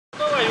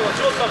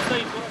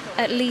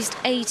At least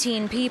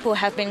 18 people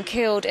have been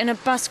killed in a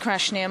bus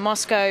crash near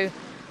Moscow.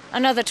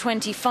 Another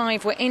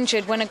 25 were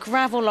injured when a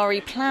gravel lorry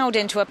ploughed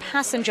into a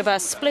passenger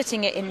bus,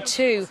 splitting it in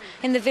two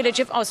in the village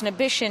of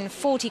Oznobishin,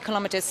 40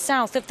 kilometers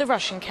south of the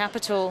Russian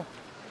capital.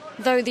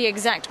 Though the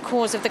exact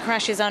cause of the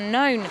crash is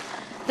unknown,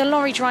 the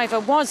lorry driver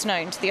was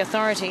known to the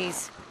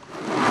authorities.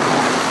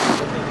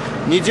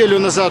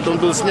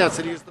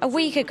 A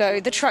week ago,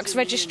 the truck's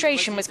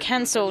registration was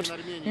cancelled.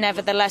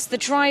 Nevertheless, the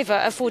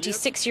driver, a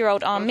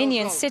 46-year-old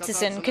Armenian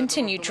citizen,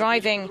 continued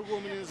driving.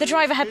 The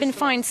driver had been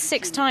fined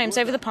 6 times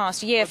over the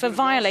past year for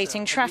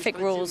violating traffic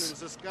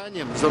rules.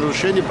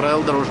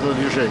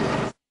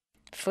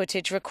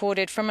 Footage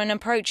recorded from an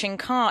approaching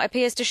car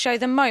appears to show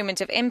the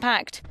moment of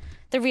impact.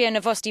 The RIA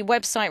Novosti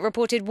website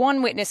reported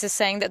one witness as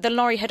saying that the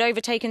lorry had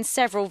overtaken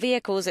several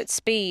vehicles at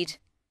speed.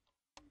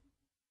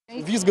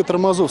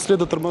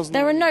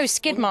 There are no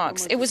skid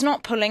marks. It was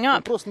not pulling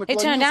up. It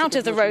turned out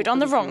of the road on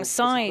the wrong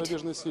side.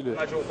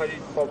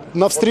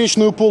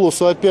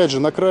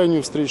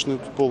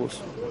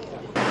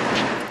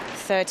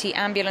 30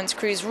 ambulance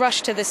crews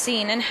rushed to the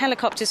scene and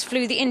helicopters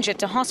flew the injured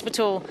to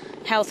hospital.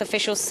 Health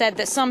officials said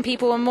that some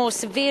people were more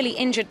severely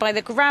injured by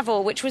the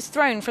gravel which was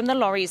thrown from the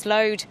lorry's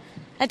load.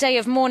 A day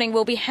of mourning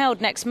will be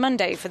held next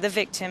Monday for the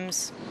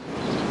victims.